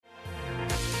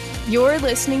You're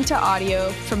listening to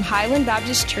audio from Highland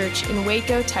Baptist Church in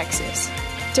Waco, Texas.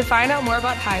 To find out more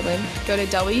about Highland, go to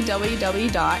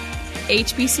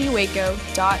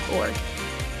www.hbcwaco.org.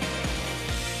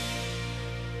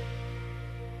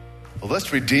 Well,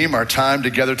 let's redeem our time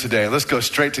together today. Let's go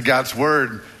straight to God's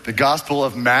Word, the Gospel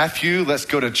of Matthew. Let's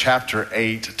go to chapter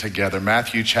 8 together.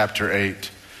 Matthew chapter 8.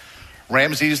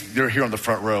 Ramses, you're here on the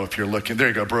front row if you're looking. There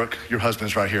you go, Brooke. Your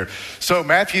husband's right here. So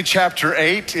Matthew chapter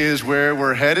 8 is where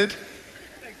we're headed.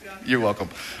 You're welcome.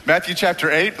 Matthew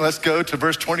chapter 8, let's go to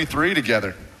verse 23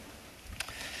 together.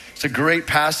 It's a great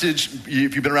passage.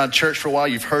 If you've been around church for a while,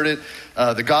 you've heard it.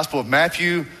 The Gospel of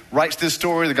Matthew writes this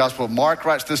story. The Gospel of Mark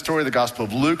writes this story. The Gospel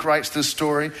of Luke writes this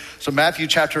story. So Matthew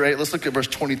chapter 8, let's look at verse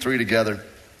 23 together.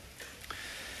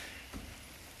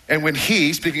 And when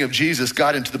he, speaking of Jesus,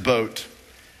 got into the boat,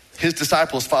 his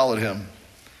disciples followed him.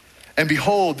 And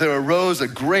behold, there arose a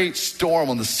great storm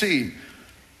on the sea,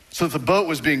 so that the boat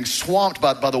was being swamped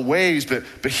by the waves,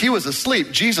 but he was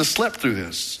asleep. Jesus slept through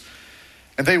this.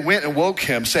 And they went and woke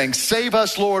him, saying, "Save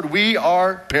us, Lord, we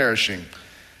are perishing."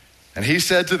 And he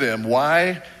said to them,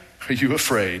 "Why are you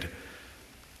afraid,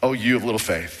 O you of little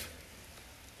faith?"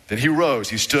 Then he rose,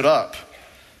 he stood up,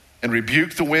 and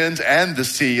rebuked the winds and the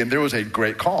sea, and there was a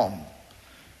great calm.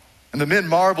 And the men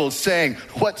marveled, saying,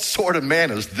 "What sort of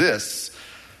man is this,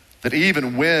 that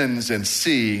even winds and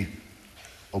sea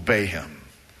obey him?"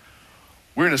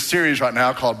 We're in a series right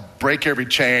now called Break Every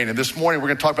Chain. And this morning we're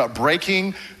going to talk about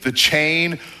breaking the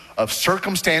chain of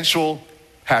circumstantial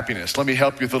happiness. Let me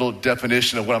help you with a little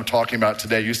definition of what I'm talking about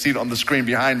today. You see it on the screen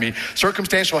behind me.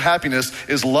 Circumstantial happiness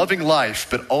is loving life,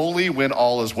 but only when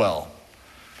all is well.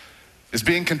 It's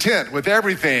being content with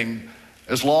everything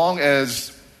as long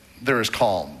as there is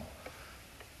calm.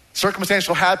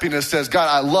 Circumstantial happiness says, God,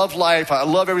 I love life. I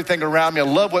love everything around me. I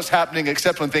love what's happening,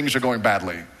 except when things are going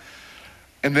badly.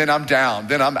 And then I'm down,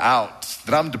 then I'm out,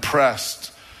 then I'm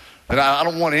depressed, then I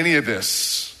don't want any of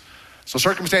this. So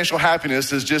circumstantial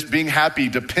happiness is just being happy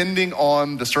depending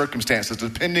on the circumstances,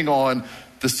 depending on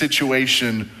the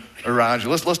situation around you.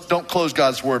 Let's don't close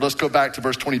God's word. Let's go back to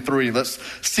verse 23. Let's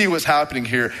see what's happening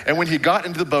here. And when he got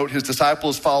into the boat, his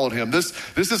disciples followed him. This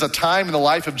is a time in the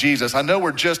life of Jesus. I know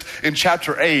we're just in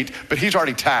chapter 8, but he's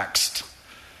already taxed.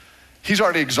 He's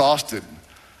already exhausted.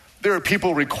 There are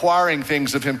people requiring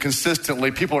things of him consistently.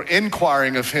 People are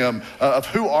inquiring of him, of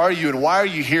who are you and why are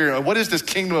you here? And what is this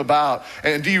kingdom about?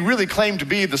 And do you really claim to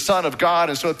be the Son of God?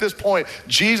 And so at this point,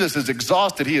 Jesus is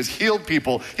exhausted. He has healed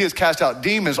people. He has cast out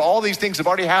demons. All these things have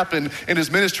already happened in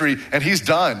his ministry, and he's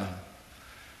done.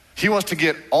 He wants to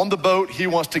get on the boat. He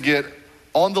wants to get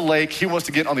on the lake. He wants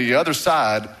to get on the other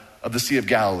side of the Sea of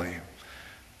Galilee.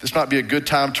 This might be a good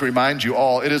time to remind you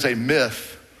all, it is a myth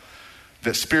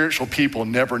that spiritual people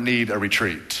never need a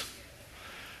retreat.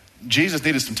 Jesus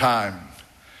needed some time.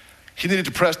 He needed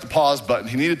to press the pause button.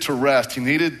 He needed to rest. He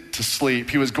needed to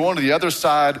sleep. He was going to the other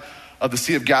side of the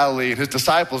Sea of Galilee, and his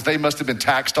disciples, they must have been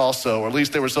taxed also, or at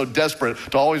least they were so desperate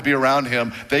to always be around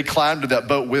him. They climbed to that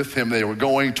boat with him. They were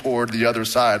going toward the other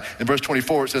side. In verse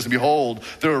 24, it says, "And behold,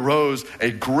 there arose a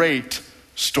great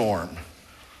storm."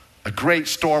 A great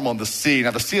storm on the sea. Now,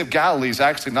 the Sea of Galilee is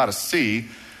actually not a sea.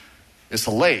 It's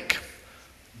a lake,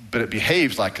 but it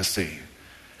behaves like a sea.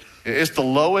 It's the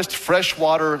lowest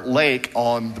freshwater lake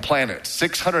on the planet,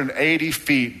 680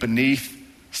 feet beneath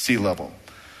sea level.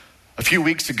 A few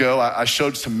weeks ago, I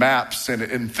showed some maps and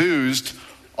it enthused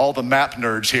all the map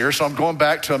nerds here. So I'm going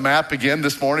back to a map again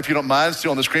this morning. If you don't mind, see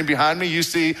on the screen behind me, you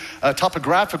see a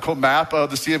topographical map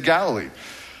of the Sea of Galilee.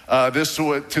 This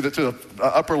to the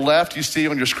upper left, you see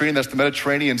on your screen, that's the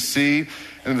Mediterranean Sea.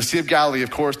 And the Sea of Galilee, of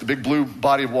course, the big blue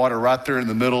body of water right there in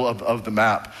the middle of the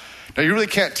map. Now, you really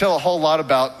can't tell a whole lot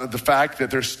about the fact that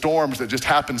there's storms that just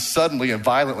happen suddenly and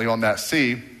violently on that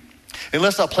sea,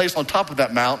 unless I place on top of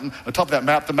that mountain, on top of that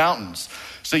map, the mountains.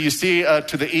 So you see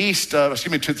to the east, to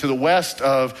the west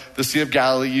of the Sea of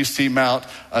Galilee, you see Mount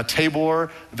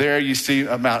Tabor. There you see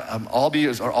Mount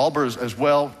Alber as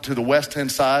well to the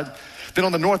west-hand side. Then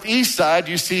on the northeast side,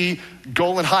 you see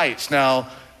Golan Heights. Now,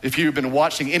 if you've been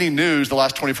watching any news the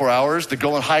last 24 hours, the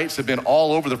Golan Heights have been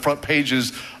all over the front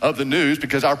pages of the news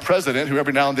because our president, who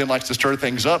every now and then likes to stir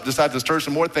things up, decided to stir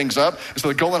some more things up. And so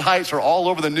the Golan Heights are all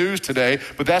over the news today,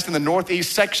 but that's in the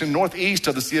northeast section, northeast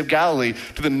of the Sea of Galilee.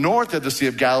 To the north of the Sea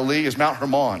of Galilee is Mount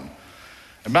Hermon.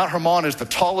 And Mount Hermon is the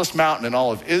tallest mountain in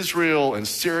all of Israel and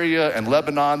Syria and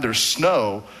Lebanon. There's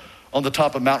snow on the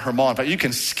top of Mount Hermon. In fact, you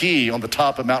can ski on the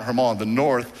top of Mount Hermon, the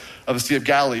north of the Sea of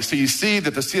Galilee. So you see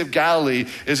that the Sea of Galilee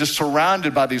is just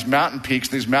surrounded by these mountain peaks,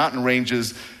 these mountain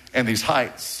ranges, and these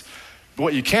heights. But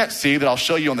what you can't see that I'll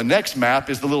show you on the next map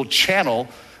is the little channel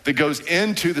that goes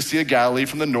into the Sea of Galilee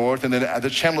from the north, and then the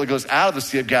channel that goes out of the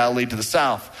Sea of Galilee to the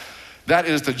south. That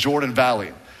is the Jordan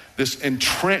Valley, this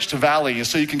entrenched valley. And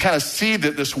so you can kind of see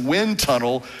that this wind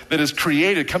tunnel that is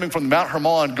created coming from Mount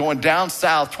Hermon going down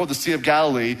south toward the Sea of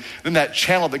Galilee, then that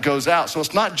channel that goes out. So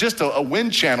it's not just a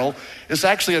wind channel, it's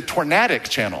actually a tornadic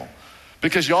channel.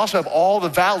 Because you also have all the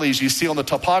valleys you see on the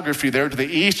topography there to the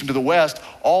east and to the west.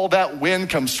 All that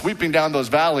wind comes sweeping down those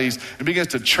valleys and begins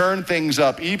to churn things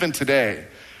up. Even today,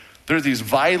 there's these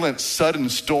violent, sudden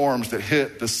storms that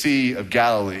hit the Sea of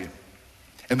Galilee.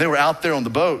 And they were out there on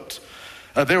the boat.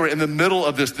 They were in the middle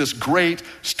of this great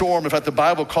storm. In fact, the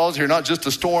Bible calls here not just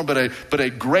a storm, but a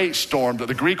great storm.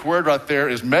 The Greek word right there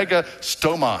is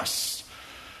megastomos.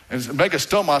 And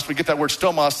megastomos, we get that word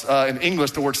stomos in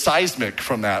English, the word seismic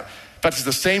from that. In fact, it's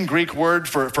the same Greek word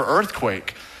for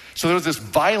earthquake. So there was this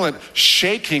violent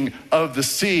shaking of the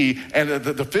sea, and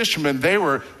the fishermen, they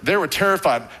were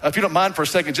terrified. If you don't mind for a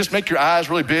second, just make your eyes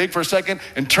really big for a second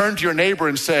and turn to your neighbor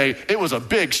and say, "It was a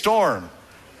big storm."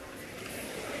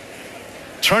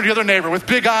 Turn to your other neighbor with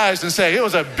big eyes and say, "It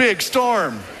was a big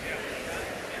storm."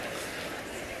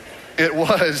 It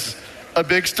was a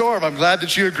big storm. I'm glad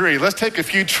that you agree. Let's take a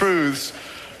few truths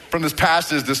from this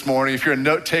passage this morning. If you're a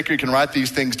note taker, you can write these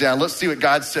things down. Let's see what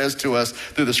God says to us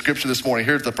through the scripture this morning.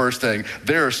 Here's the first thing.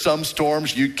 There are some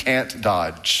storms you can't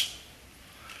dodge.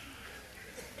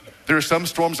 There are some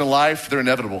storms in life that are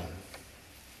inevitable.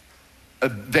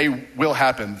 They will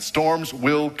happen. Storms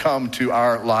will come to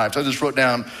our lives. I just wrote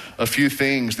down a few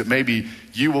things that maybe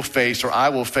you will face, or I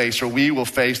will face, or we will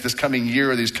face this coming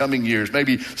year or these coming years.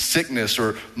 Maybe sickness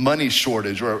or money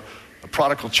shortage or a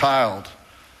prodigal child,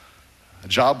 a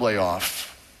job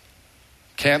layoff,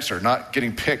 cancer, not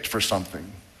getting picked for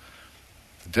something,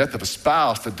 the death of a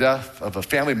spouse, the death of a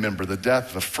family member, the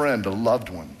death of a friend, a loved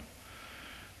one.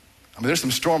 I mean, there's some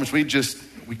storms we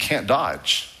can't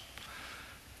dodge.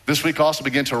 This week also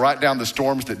began to write down the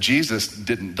storms that Jesus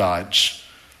didn't dodge.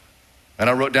 And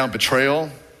I wrote down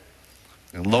betrayal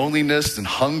and loneliness and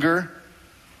hunger,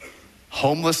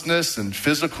 homelessness and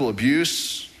physical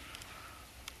abuse,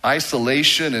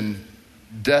 isolation and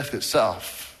death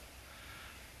itself.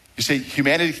 You see,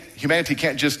 humanity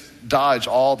can't just dodge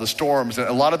all the storms. And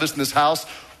a lot of us in this house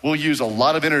will use a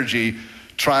lot of energy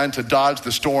trying to dodge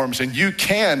the storms. And you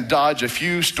can dodge a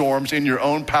few storms in your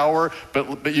own power,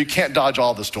 but you can't dodge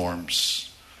all the storms.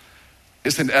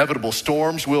 It's inevitable.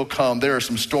 Storms will come. There are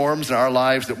some storms in our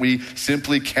lives that we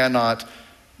simply cannot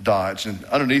dodge. And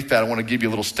underneath that, I want to give you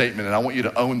a little statement, and I want you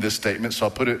to own this statement, so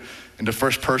I'll put it into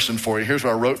first person for you. Here's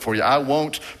what I wrote for you. I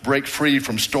won't break free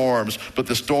from storms, but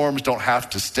the storms don't have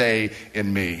to stay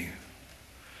in me.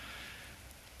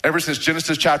 Ever since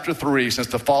Genesis chapter 3, since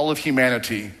the fall of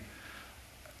humanity,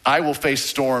 I will face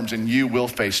storms and you will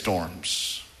face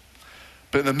storms.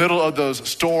 But in the middle of those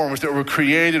storms that were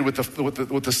created with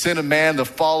the sin of man, the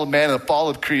fall of man, and the fall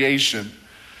of creation,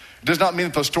 it does not mean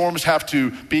that those storms have to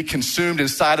be consumed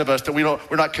inside of us, that we're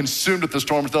not consumed with the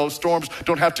storms. Those storms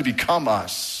don't have to become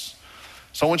us.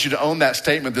 So I want you to own that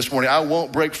statement this morning. I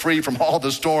won't break free from all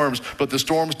the storms, but the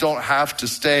storms don't have to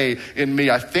stay in me.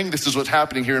 I think this is what's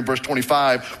happening here in verse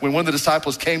 25, when one of the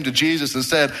disciples came to Jesus and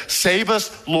said, "Save us,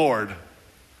 Lord.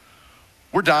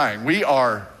 We're dying. We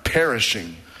are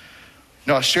perishing."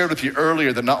 Now, I shared with you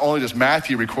earlier that not only does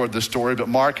Matthew record this story, but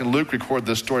Mark and Luke record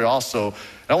this story also.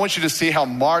 And I want you to see how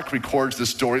Mark records this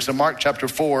story. So Mark chapter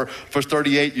 4, verse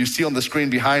 38, you see on the screen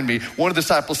behind me. One of the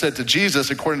disciples said to Jesus,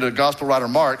 according to the gospel writer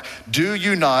Mark, "Do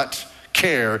you not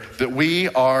care that we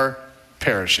are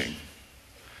perishing?"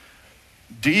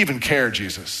 Do you even care,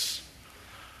 Jesus?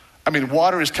 I mean,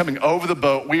 water is coming over the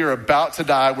boat. We are about to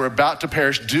die. We're about to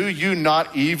perish. Do you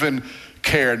not even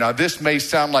care? Now, this may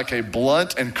sound like a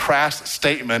blunt and crass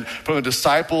statement from the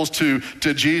disciples to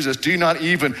Jesus. Do you not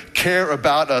even care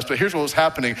about us? But here's what was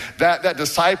happening. That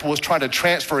disciple was trying to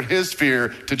transfer his fear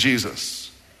to Jesus.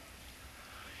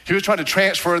 He was trying to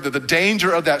transfer the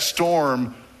danger of that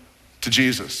storm to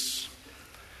Jesus.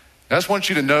 I just want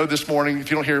you to know this morning, if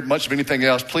you don't hear much of anything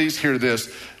else, please hear this.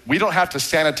 We don't have to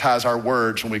sanitize our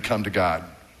words when we come to God.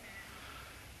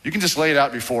 You can just lay it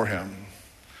out before him.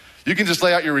 You can just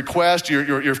lay out your request,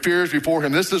 your fears before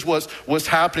him. This is what's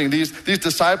happening. These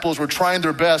disciples were trying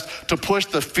their best to push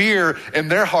the fear in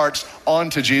their hearts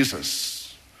onto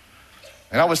Jesus.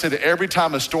 And I would say that every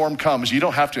time a storm comes, you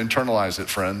don't have to internalize it,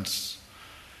 friends.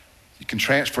 You can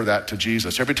transfer that to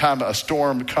Jesus. Every time a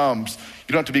storm comes,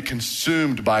 you don't have to be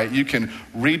consumed by it. You can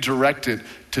redirect it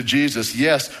to Jesus.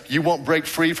 Yes, you won't break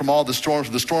free from all the storms.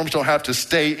 The storms don't have to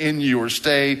stay in you or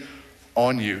stay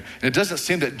on you. And it doesn't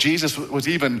seem that Jesus was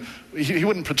even, he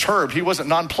wasn't perturbed. He wasn't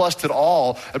nonplussed at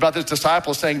all about this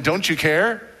disciple saying, "Don't you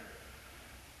care?"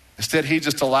 Instead, he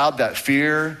just allowed that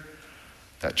fear,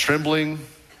 that trembling,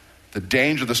 the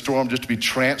danger of the storm just to be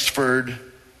transferred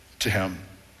to him.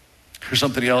 Here's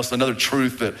something else, another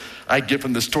truth that I get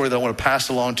from this story that I want to pass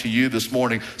along to you this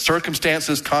morning.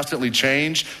 Circumstances constantly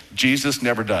change. Jesus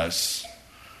never does.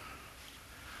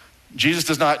 Jesus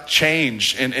does not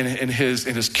change in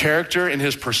his character, in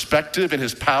his perspective, in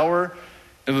his power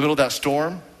in the middle of that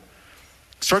storm.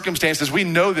 Circumstances, we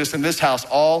know this in this house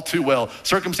all too well.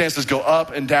 Circumstances go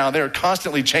up and down. They are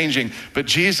constantly changing, but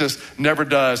Jesus never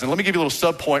does. And let me give you a little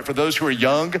sub point for those who are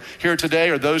young here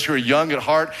today or those who are young at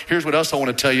heart. Here's what else I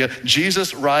want to tell you.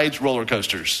 Jesus rides roller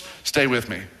coasters. Stay with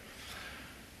me.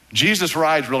 Jesus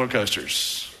rides roller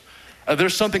coasters.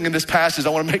 There's something in this passage I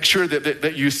want to make sure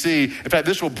that you see. In fact,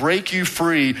 this will break you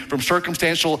free from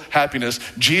circumstantial happiness.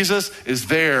 Jesus is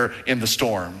there in the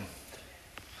storm.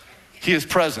 He is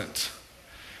present.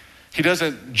 He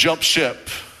doesn't jump ship.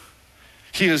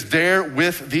 He is there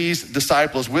with these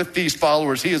disciples, with these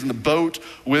followers. He is in the boat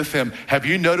with him. Have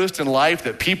you noticed in life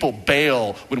that people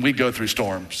bail when we go through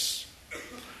storms?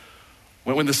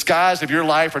 When the skies of your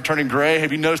life are turning gray,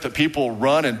 have you noticed that people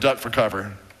run and duck for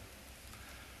cover?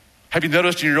 Have you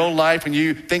noticed in your own life when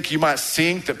you think you might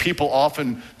sink that people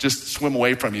often just swim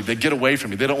away from you? They get away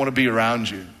from you. They don't want to be around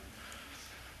you.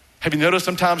 Have you noticed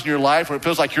sometimes in your life when it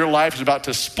feels like your life is about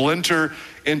to splinter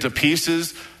into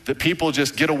pieces that people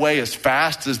just get away as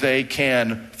fast as they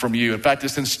can from you? In fact,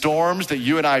 it's in storms that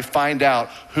you and I find out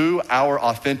who our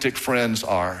authentic friends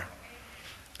are.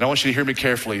 And I want you to hear me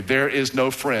carefully. There is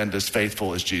no friend as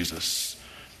faithful as Jesus.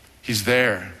 He's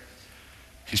there.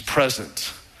 He's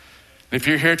present. If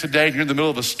you're here today and you're in the middle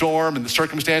of a storm and the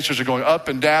circumstances are going up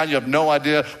and down, you have no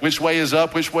idea which way is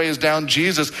up, which way is down,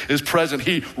 Jesus is present.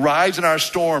 He rides in our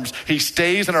storms. He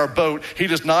stays in our boat. He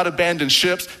does not abandon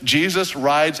ships. Jesus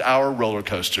rides our roller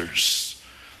coasters.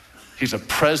 He's a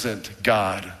present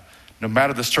God, no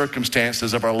matter the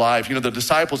circumstances of our life. You know, the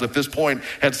disciples at this point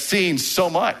had seen so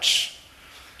much.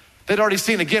 They'd already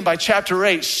seen, again, by chapter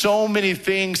 8, so many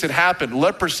things had happened.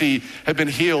 Leprosy had been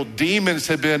healed. Demons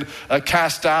had been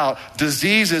cast out.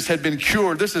 Diseases had been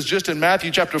cured. This is just in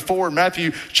Matthew chapter 4 and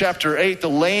Matthew chapter 8. The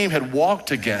lame had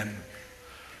walked again.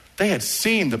 They had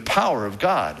seen the power of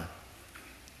God.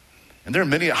 And there are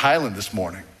many at Highland this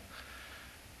morning.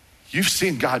 You've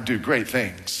seen God do great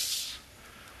things.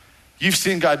 You've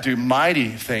seen God do mighty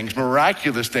things,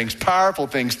 miraculous things, powerful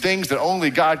things, things that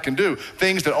only God can do,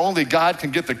 things that only God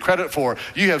can get the credit for.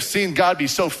 You have seen God be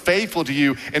so faithful to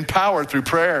you in power through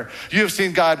prayer. You have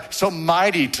seen God so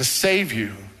mighty to save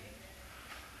you.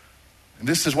 And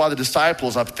this is why the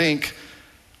disciples, I think,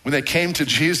 when they came to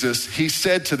Jesus, he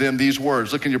said to them these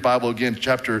words. Look in your Bible again,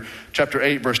 chapter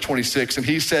 8, verse 26. And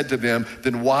he said to them,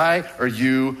 "Then why are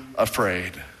you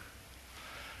afraid?"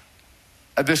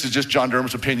 This is just John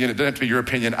Durham's opinion. It doesn't have to be your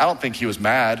opinion. I don't think he was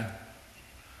mad.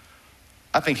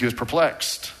 I think he was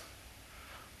perplexed.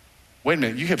 Wait a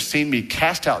minute, you have seen me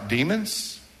cast out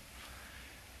demons?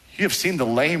 You have seen the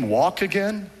lame walk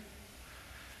again?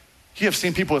 You have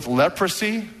seen people with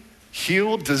leprosy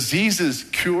healed, diseases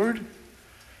cured?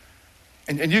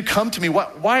 And you come to me,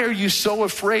 why are you so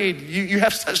afraid? You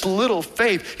have such little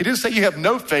faith. He didn't say you have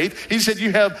no faith. He said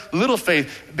you have little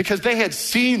faith because they had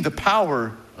seen the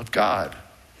power of God.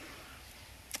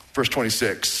 Verse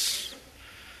 26,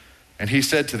 and he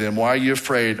said to them, "Why are you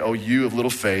afraid, O you of little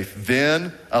faith?"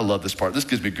 Then, I love this part. This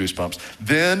gives me goosebumps.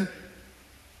 Then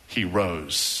he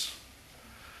rose.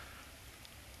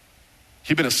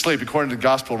 He'd been asleep. According to the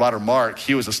gospel writer Mark,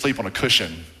 he was asleep on a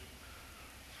cushion.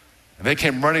 And they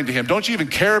came running to him. "Don't you even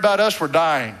care about us? We're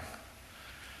dying."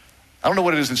 I don't know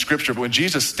what it is in scripture, but when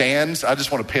Jesus stands, I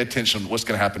just want to pay attention to what's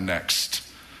going to happen next.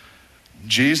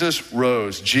 Jesus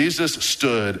rose, Jesus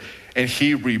stood, and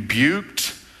he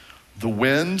rebuked the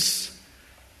winds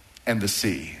and the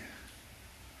sea.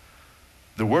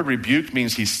 The word rebuked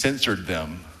means he censored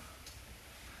them.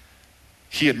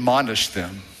 He admonished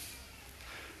them.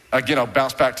 Again, I'll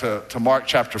bounce back to Mark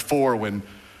chapter 4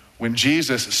 when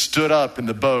Jesus stood up in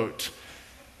the boat.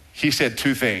 He said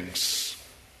two things: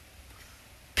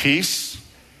 peace,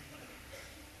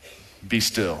 be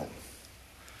still.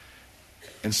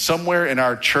 And somewhere in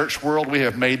our church world, we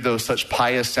have made those such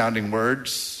pious sounding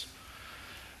words.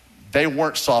 They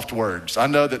weren't soft words. I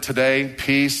know that today,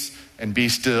 peace and be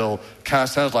still kind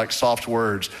of sounds like soft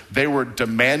words. They were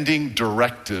demanding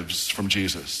directives from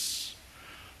Jesus.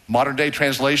 Modern day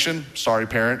translation, sorry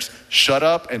parents, shut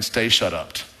up and stay shut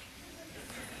up.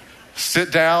 Sit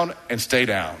down and stay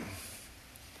down.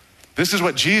 This is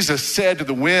what Jesus said to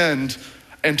the wind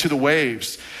and to the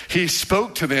waves. He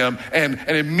spoke to them, and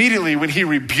immediately when he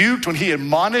rebuked, when he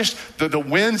admonished the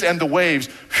winds and the waves,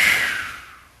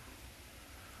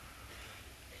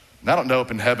 And I don't know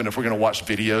up in heaven if we're going to watch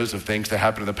videos of things that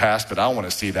happened in the past, but I want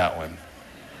to see that one.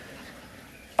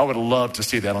 I would love to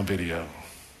see that on video.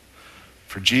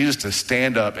 For Jesus to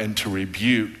stand up and to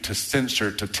rebuke, to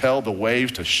censor, to tell the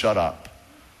waves to shut up,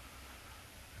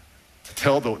 to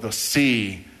tell the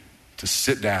sea to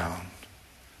sit down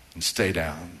and stay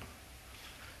down.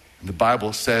 And the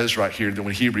Bible says right here that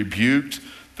when he rebuked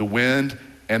the wind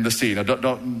and the sea. Now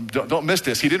don't miss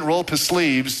this. He didn't roll up his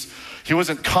sleeves. He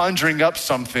wasn't conjuring up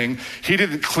something. He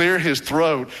didn't clear his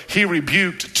throat. He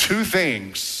rebuked two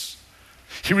things.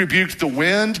 He rebuked the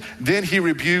wind, then he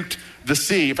rebuked the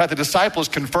sea. In fact, the disciples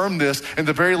confirmed this in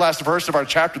the very last verse of our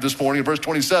chapter this morning, verse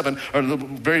 27, or the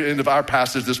very end of our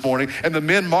passage this morning. And the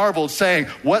men marveled, saying,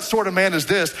 "What sort of man is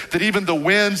this, that even the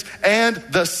winds and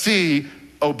the sea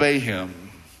obey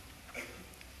him?"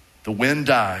 The wind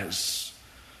dies,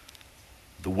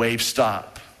 the waves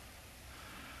stop,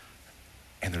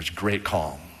 and there's great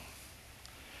calm.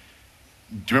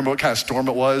 Do you remember what kind of storm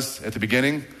it was at the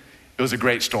beginning? It was a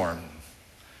great storm.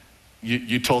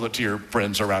 You told it to your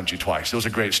friends around you twice. It was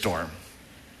a great storm.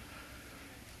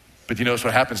 But you notice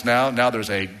what happens now? Now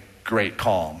there's a great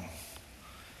calm.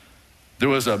 There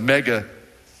was a mega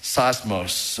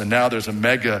seismos, and now there's a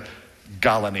mega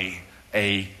galani,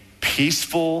 a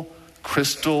peaceful,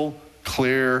 crystal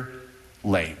clear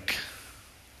lake.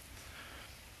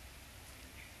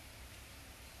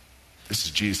 This is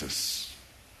Jesus.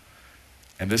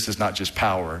 And this is not just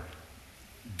power,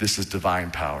 this is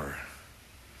divine power.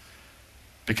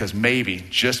 Because maybe,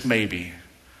 just maybe,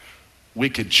 we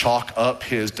could chalk up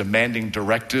his demanding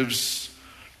directives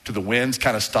to the winds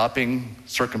kind of stopping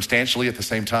circumstantially at the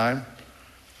same time.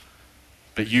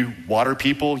 But you water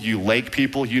people, you lake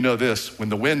people, you know this. When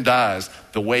the wind dies,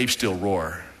 the waves still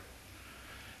roar.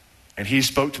 And he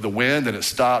spoke to the wind and it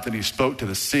stopped, and he spoke to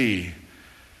the sea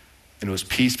and it was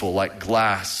peaceful like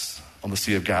glass on the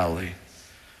Sea of Galilee.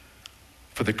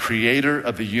 For the creator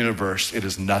of the universe, it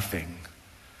is nothing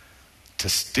to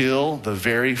still the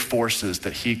very forces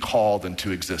that he called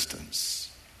into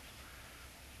existence.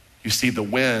 You see, the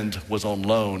wind was on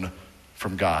loan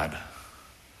from God.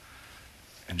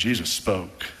 And Jesus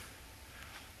spoke,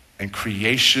 and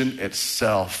creation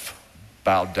itself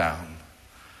bowed down.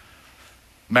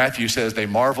 Matthew says they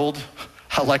marveled.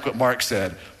 I like what Mark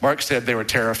said. Mark said they were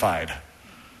terrified.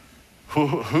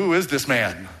 Who is this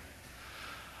man?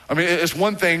 I mean, it's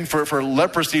one thing for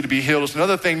leprosy to be healed. It's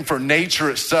another thing for nature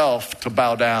itself to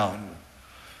bow down.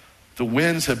 The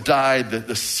winds have died.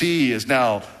 The sea is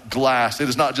now glass. It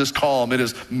is not just calm. It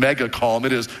is mega calm.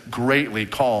 It is greatly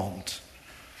calmed.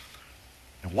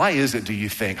 And why is it, do you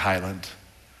think, Highland,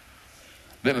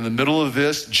 that in the middle of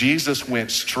this, Jesus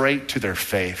went straight to their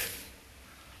faith?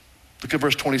 Look at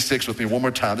verse 26 with me one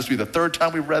more time. This will be the third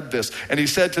time we read this. And he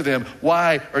said to them,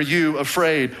 "Why are you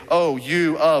afraid, oh,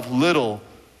 you of little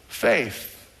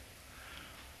faith?"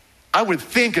 I would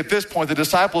think at this point the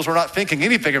disciples were not thinking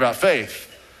anything about faith.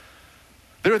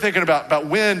 They were thinking about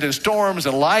wind and storms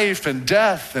and life and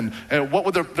death and what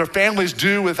would their families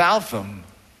do without them.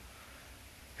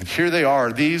 And here they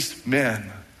are, these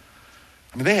men.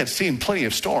 I mean, they had seen plenty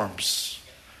of storms.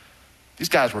 These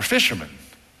guys were fishermen.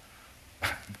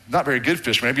 Not very good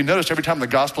fishermen. Have you noticed every time in the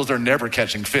Gospels they're never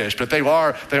catching fish, but they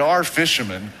are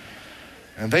fishermen.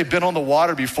 And they've been on the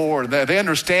water before. They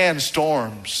understand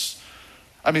storms.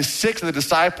 I mean, 6 of the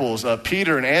disciples,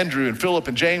 Peter and Andrew and Philip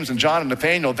and James and John and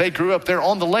Nathaniel, they grew up there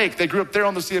on the lake. They grew up there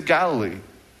on the Sea of Galilee.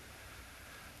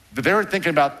 But they were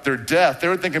thinking about their death. They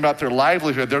were thinking about their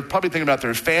livelihood. They were probably thinking about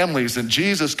their families. And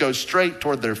Jesus goes straight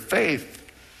toward their faith.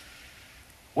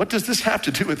 What does this have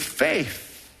to do with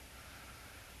faith?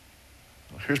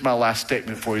 Well, here's my last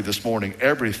statement for you this morning.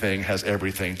 Everything has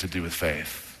everything to do with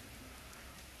faith.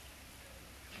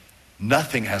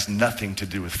 Nothing has nothing to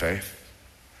do with faith.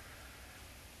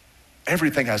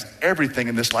 Everything has everything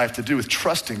in this life to do with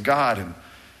trusting God and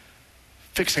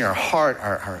fixing our heart,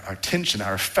 our attention,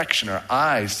 our affection, our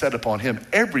eyes set upon him.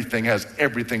 Everything has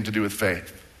everything to do with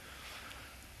faith.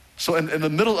 So in the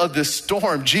middle of this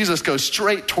storm, Jesus goes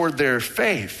straight toward their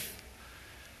faith.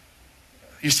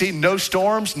 You see, no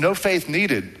storms, no faith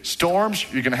needed. Storms,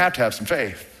 you're going to have some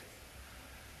faith.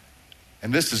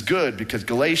 And this is good because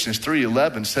Galatians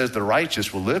 3:11 says the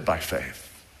righteous will live by faith.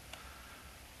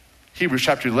 Hebrews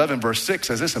chapter 11 verse 6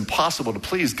 says it's impossible to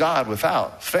please God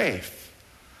without faith.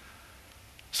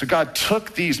 So God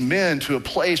took these men to a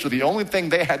place where the only thing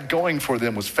they had going for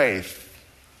them was faith.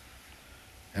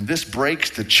 And this breaks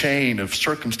the chain of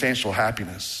circumstantial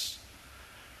happiness.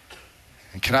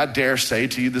 And can I dare say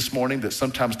to you this morning that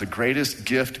sometimes the greatest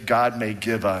gift God may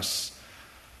give us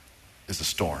is a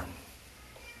storm.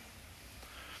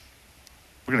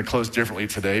 We're going to close differently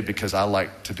today because I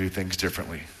like to do things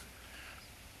differently.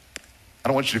 I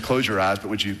don't want you to close your eyes, but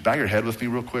would you bow your head with me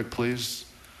real quick, please?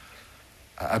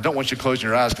 I don't want you closing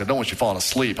your eyes because I don't want you falling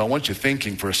asleep. I want you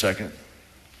thinking for a second.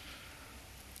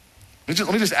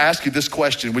 Let me just ask you this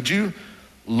question. Would you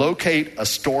locate a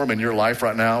storm in your life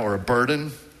right now or a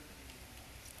burden?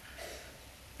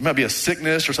 It might be a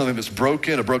sickness or something that's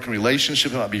broken, a broken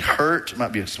relationship. It might be hurt. It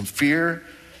might be some fear.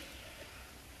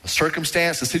 A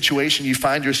circumstance, a situation you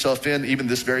find yourself in even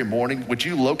this very morning. Would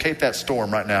you locate that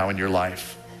storm right now in your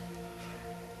life?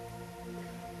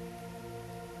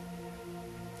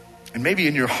 And maybe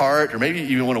in your heart, or maybe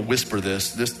you even want to whisper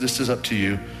this is up to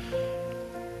you.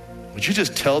 Would you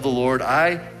just tell the Lord,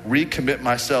 I recommit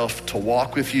myself to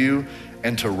walk with you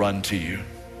and to run to you.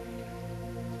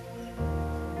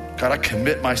 God, I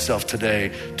commit myself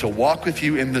today to walk with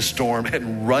you in the storm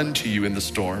and run to you in the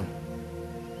storm.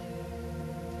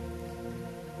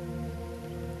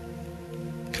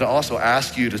 Could I also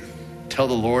ask you to tell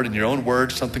the Lord in your own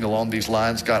words something along these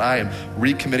lines? God, I am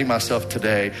recommitting myself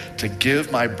today to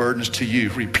give my burdens to you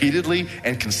repeatedly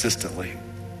and consistently.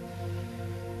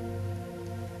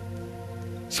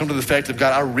 Some to the effect of,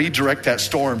 God, I redirect that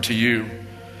storm to you.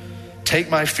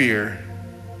 Take my fear.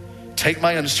 Take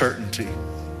my uncertainty.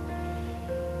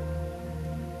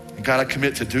 And God, I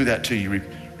commit to do that to you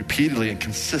repeatedly and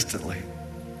consistently.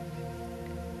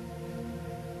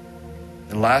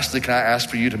 And lastly, can I ask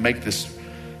for you to make this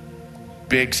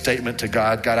big statement to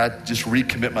God? God, I just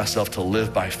recommit myself to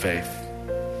live by faith.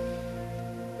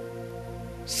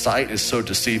 Sight is so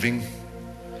deceiving.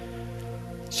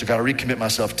 So God, I recommit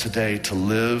myself today to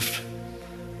live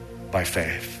by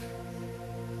faith.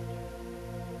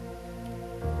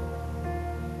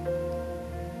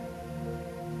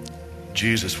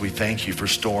 Jesus, we thank you for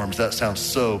storms. That sounds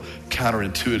so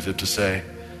counterintuitive to say.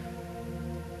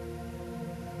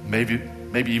 Maybe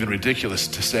even ridiculous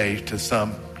to say to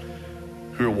some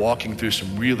who are walking through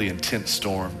some really intense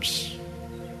storms.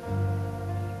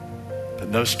 But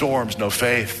no storms, no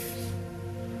faith.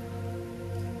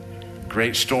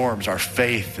 Great storms, our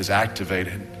faith is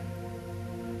activated.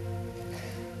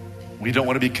 We don't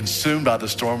want to be consumed by the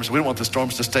storms. We don't want the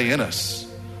storms to stay in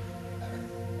us.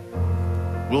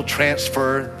 We'll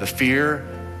transfer the fear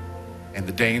and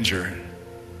the danger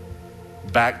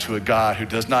back to a God who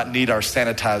does not need our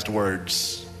sanitized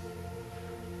words,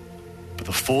 but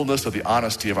the fullness of the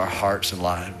honesty of our hearts and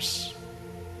lives.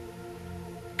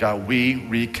 God, we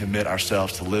recommit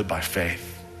ourselves to live by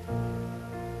faith.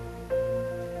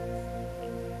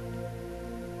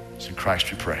 It's in Christ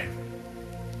we pray.